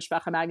column in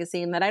Mishpacha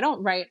magazine that I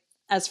don't write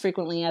as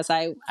frequently as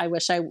I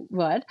wish I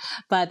would,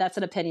 but that's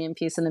an opinion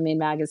piece in the main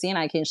magazine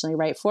I occasionally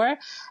write for.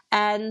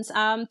 And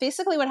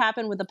basically what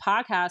happened with the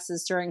podcast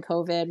is during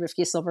COVID,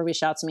 Rifki Silver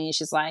reached out to me.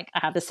 She's like, I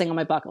have this thing on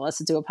my bucket list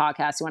to do a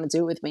podcast. You want to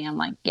do it with me? I'm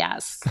like,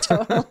 yes,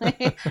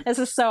 totally. This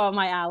is so up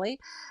my alley.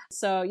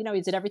 So,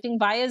 we did everything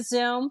via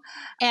Zoom,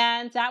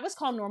 and that was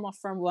called Normal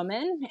Firm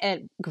Woman.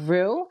 It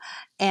grew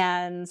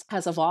and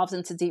has evolved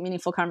into deep,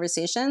 meaningful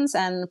conversations.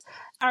 And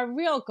our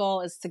real goal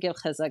is to give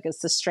chizuk, is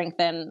to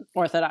strengthen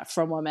Orthodox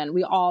Firm Women.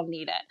 We all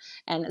need it.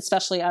 And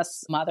especially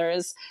us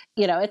mothers,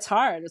 it's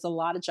hard. There's a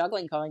lot of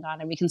juggling going on,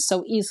 and we can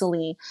so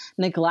easily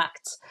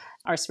neglect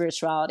our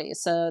spirituality.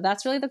 So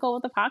that's really the goal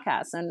of the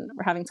podcast, and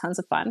we're having tons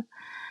of fun.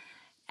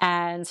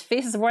 And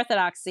Faces of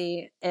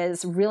Orthodoxy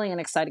is really an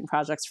exciting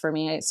project for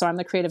me. So I'm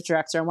the creative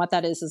director. And what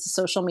that is a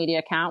social media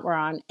account. We're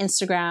on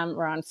Instagram.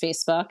 We're on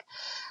Facebook.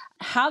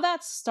 How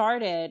that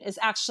started is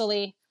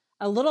actually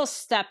a little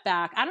step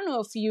back. I don't know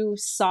if you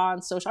saw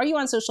on social. Are you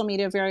on social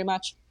media very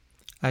much?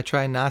 I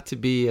try not to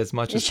be as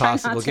much as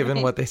possible,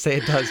 given what they say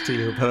it does to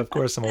you. But of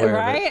course, I'm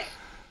aware of it.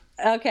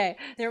 Okay.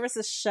 There was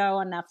this show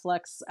on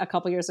Netflix a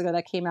couple years ago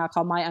that came out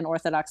called My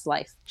Unorthodox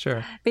Life.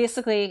 Sure.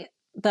 Basically,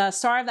 the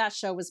star of that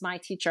show was my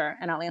teacher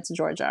in Atlanta,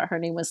 Georgia. Her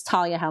name was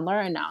Talia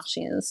Hendler, and now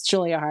she is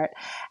Julia Hart.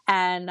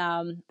 And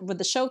when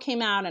the show came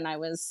out, and I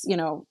was,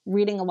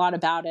 reading a lot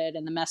about it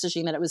and the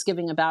messaging that it was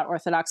giving about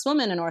Orthodox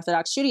women and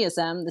Orthodox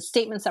Judaism, the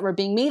statements that were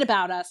being made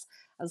about us,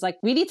 I was like,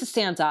 we need to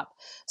stand up.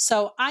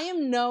 So I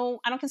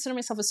don't consider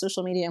myself a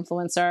social media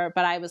influencer,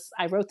 but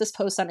I wrote this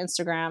post on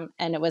Instagram,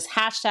 and it was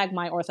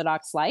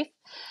 #MyOrthodoxLife.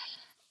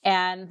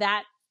 And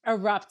that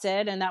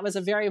erupted, and that was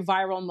a very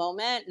viral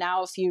moment.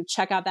 Now, if you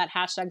check out that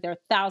hashtag, there are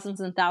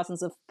thousands and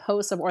thousands of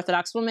posts of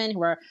Orthodox women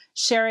who are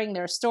sharing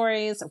their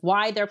stories,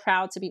 why they're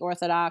proud to be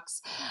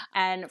Orthodox.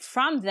 And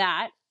from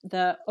that,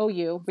 the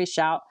OU reached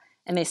out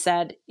and they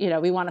said,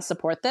 we want to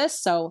support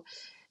this. So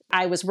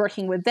I was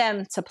working with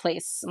them to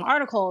place some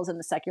articles in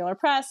the secular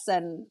press,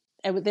 and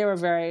they were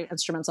very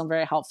instrumental and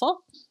very helpful.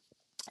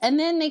 And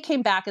then they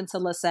came back and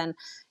said, listen,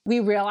 we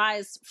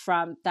realized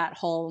from that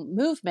whole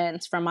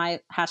movement, from my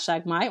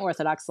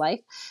 #MyOrthodoxLife,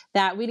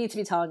 that we need to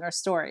be telling our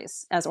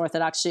stories as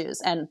Orthodox Jews.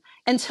 And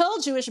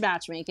until Jewish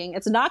matchmaking,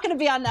 it's not going to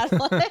be on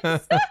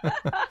Netflix.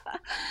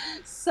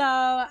 So,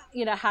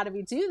 how do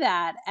we do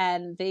that?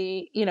 And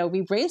we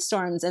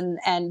brainstormed,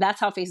 and that's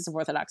how Faces of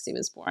Orthodoxy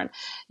was born,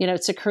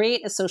 to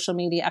create a social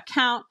media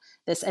account,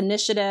 this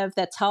initiative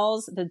that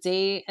tells the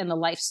day and the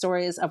life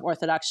stories of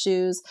Orthodox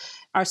Jews.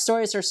 Our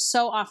stories are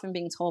so often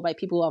being told by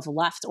people who have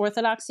left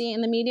Orthodoxy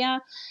in the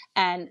media,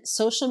 and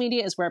social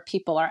media is where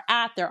people are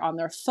at. They're on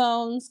their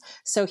phones.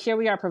 So here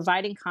we are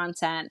providing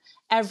content.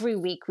 Every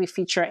week we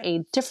feature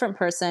a different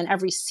person.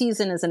 Every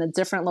season is in a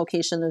different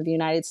location of the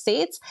United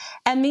States.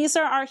 And these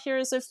are our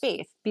heroes of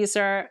faith. These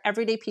are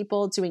everyday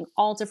people doing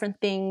all different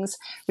things.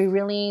 We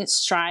really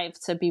strive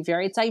to be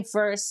very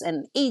diverse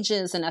in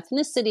ages and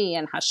ethnicity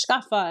and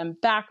hashkafa and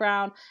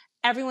background.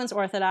 Everyone's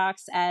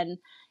Orthodox, and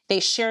they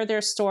share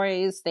their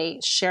stories. They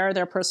share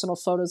their personal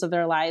photos of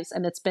their lives.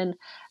 And it's been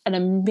an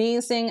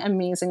amazing,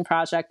 amazing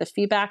project. The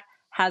feedback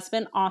has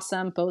been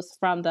awesome, both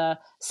from the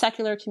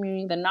secular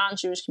community, the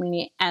non-Jewish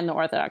community, and the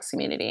Orthodox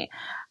community.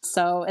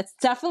 So it's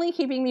definitely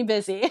keeping me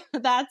busy.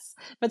 That's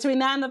between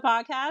that and the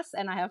podcast,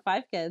 and I have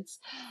 5 kids.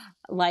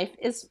 Life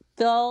is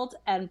filled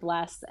and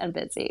blessed and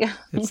busy.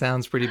 It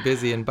sounds pretty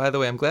busy. And by the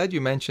way, I'm glad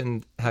you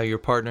mentioned how you're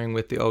partnering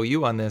with the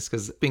OU on this,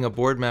 because being a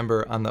board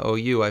member on the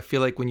OU, I feel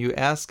like when you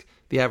ask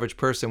the average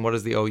person, what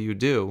does the OU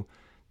do?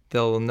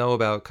 They'll know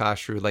about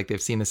kashrut, like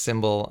they've seen the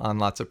symbol on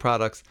lots of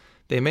products.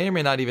 They may or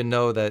may not even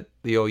know that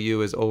the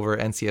OU is over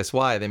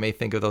NCSY. They may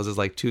think of those as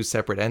like 2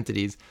 separate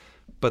entities,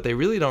 but they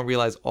really don't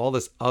realize all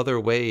this other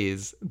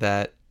ways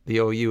that the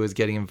OU is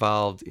getting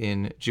involved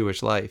in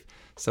Jewish life.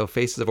 So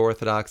Faces of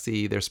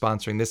Orthodoxy, they're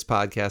sponsoring this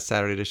podcast,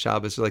 Saturday to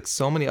Shabbos. There's like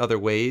so many other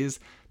ways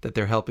that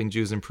they're helping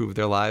Jews improve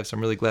their lives. So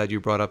I'm really glad you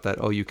brought up that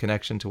OU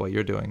connection to what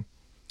you're doing.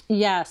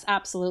 Yes,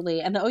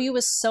 absolutely. And the OU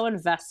is so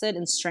invested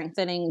in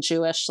strengthening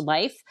Jewish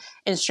life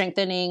and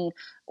strengthening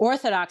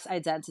Orthodox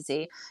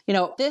identity.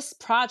 This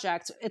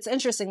project, it's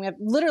interesting. We have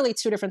literally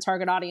two different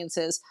target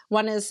audiences.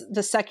 One is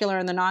the secular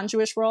and the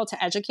non-Jewish world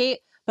to educate,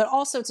 but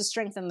also to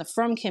strengthen the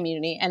frum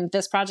community. And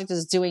this project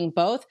is doing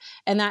both.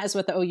 And that is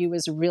what the OU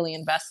is really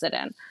invested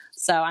in.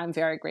 So I'm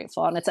very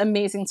grateful. And it's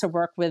amazing to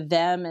work with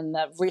them and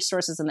the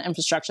resources and the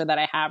infrastructure that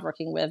I have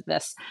working with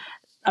this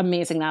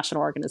amazing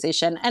national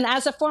organization. And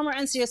as a former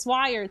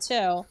NCSYer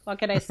too, what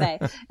can I say?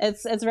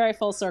 It's very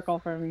full circle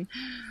for me.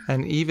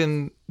 And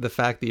even the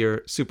fact that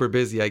you're super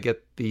busy, I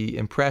get the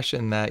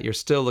impression that you're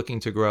still looking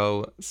to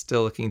grow,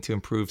 still looking to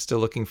improve, still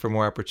looking for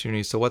more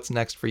opportunities. So what's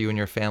next for you and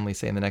your family,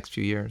 say, in the next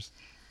few years?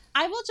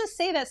 I will just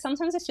say that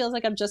sometimes it feels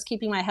like I'm just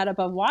keeping my head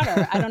above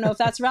water. I don't know if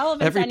that's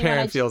relevant. Every to anyone.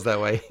 parent feels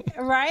that way.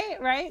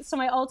 Right. So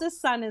my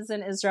oldest son is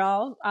in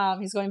Israel.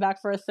 He's going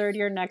back for a third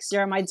year next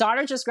year. My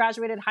daughter just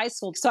graduated high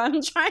school. So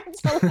I'm trying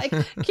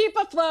to keep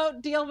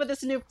afloat, deal with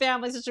this new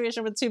family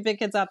situation with two big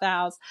kids out the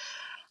house.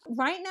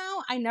 Right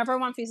now, I never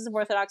want Faces of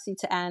Orthodoxy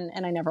to end,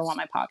 and I never want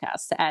my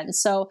podcast to end.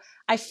 So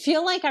I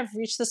feel like I've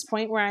reached this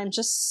point where I'm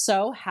just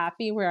so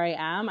happy where I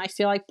am. I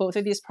feel like both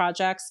of these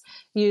projects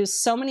use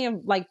so many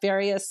of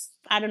various,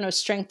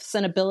 strengths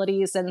and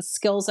abilities and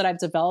skills that I've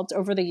developed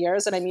over the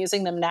years, and I'm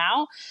using them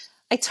now.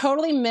 I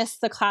totally miss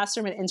the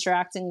classroom and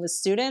interacting with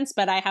students,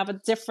 but I have a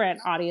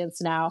different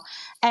audience now.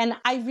 And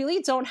I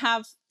really don't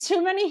have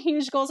too many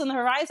huge goals on the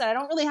horizon. I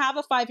don't really have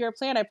a 5-year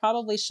plan. I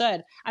probably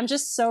should. I'm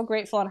just so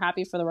grateful and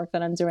happy for the work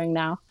that I'm doing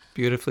now.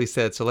 Beautifully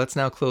said. So let's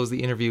now close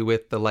the interview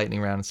with the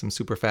lightning round and some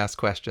super fast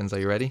questions. Are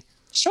you ready?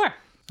 Sure.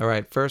 All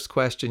right. First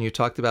question. You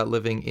talked about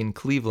living in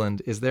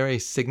Cleveland. Is there a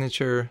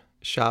signature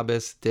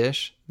Shabbos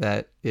dish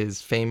that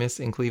is famous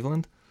in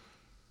Cleveland?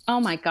 Oh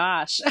my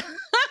gosh.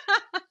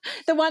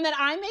 The one that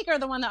I make or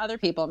the one that other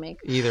people make?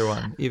 Either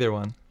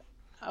one.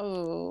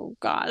 Oh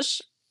gosh.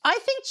 I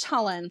think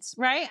chalent,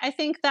 right? I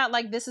think that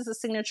this is a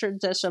signature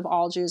dish of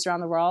all Jews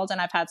around the world.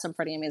 And I've had some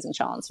pretty amazing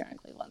chalents here in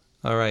Cleveland.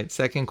 All right.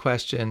 Second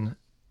question.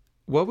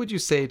 What would you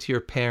say to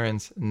your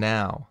parents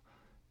now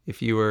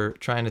if you were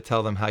trying to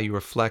tell them how you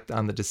reflect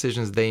on the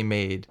decisions they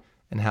made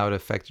and how it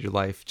affected your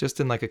life? Just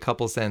in a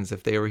couple sentences,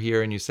 if they were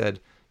here and you said,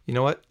 you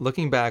know what,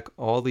 looking back,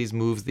 all these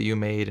moves that you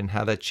made and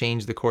how that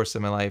changed the course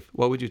of my life,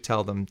 what would you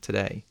tell them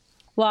today?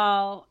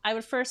 Well, I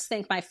would first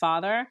thank my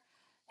father.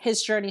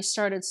 His journey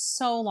started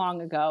so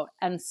long ago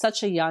and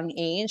such a young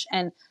age.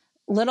 And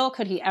little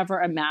could he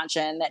ever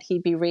imagine that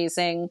he'd be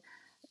raising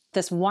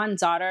this one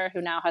daughter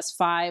who now has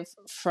 5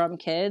 frum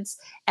kids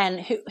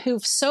and who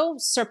so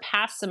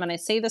surpassed him. And I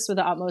say this with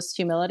the utmost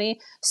humility,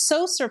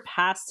 so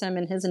surpassed him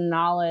in his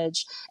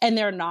knowledge and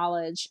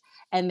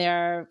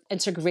their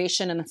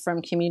integration in the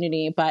frum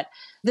community. But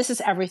this is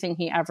everything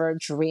he ever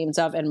dreamed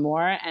of and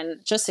more.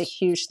 And just a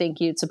huge thank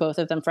you to both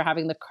of them for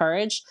having the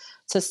courage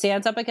to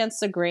stand up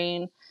against the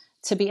grain,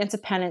 to be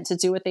independent, to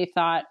do what they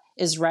thought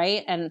is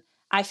right. And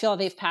I feel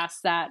they've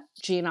passed that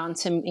gene on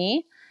to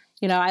me.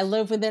 I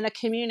live within a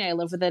community. I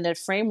live within a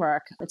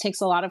framework. It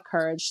takes a lot of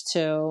courage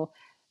to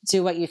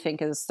do what you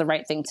think is the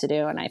right thing to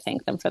do. And I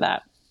thank them for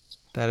that.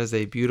 That is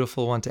a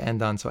beautiful one to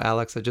end on. So,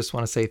 Alex, I just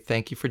want to say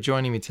thank you for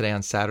joining me today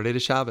on Saturday to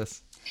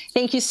Shabbos.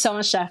 Thank you so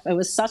much, Chef. It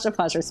was such a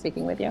pleasure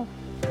speaking with you.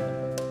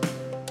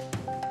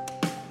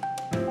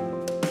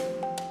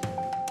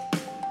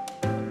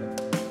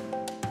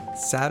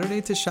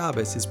 Saturday to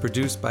Shabbos is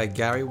produced by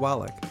Gary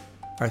Wallach.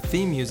 Our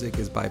theme music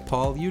is by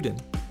Paul Uden.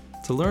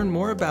 To learn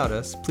more about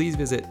us, please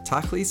visit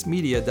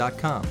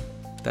tachlismedia.com.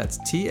 That's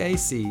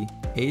TACHLIS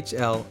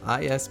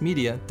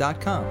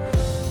media.com.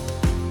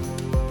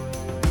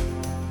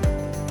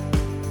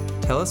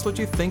 Tell us what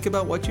you think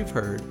about what you've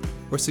heard,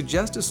 or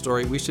suggest a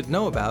story we should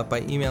know about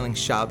by emailing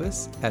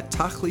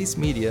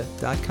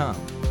shabbos@tachlismedia.com.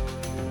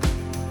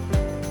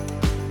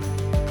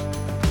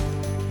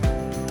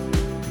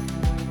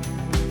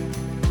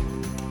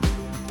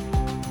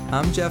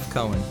 I'm Jeff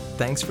Cohen.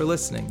 Thanks for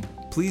listening.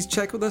 Please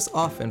check with us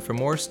often for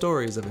more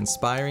stories of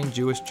inspiring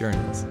Jewish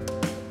journeys.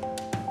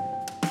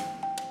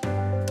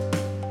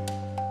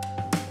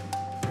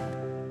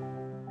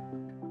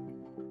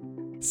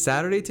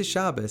 Saturday to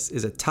Shabbos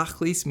is a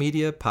Tachlis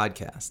Media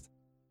podcast.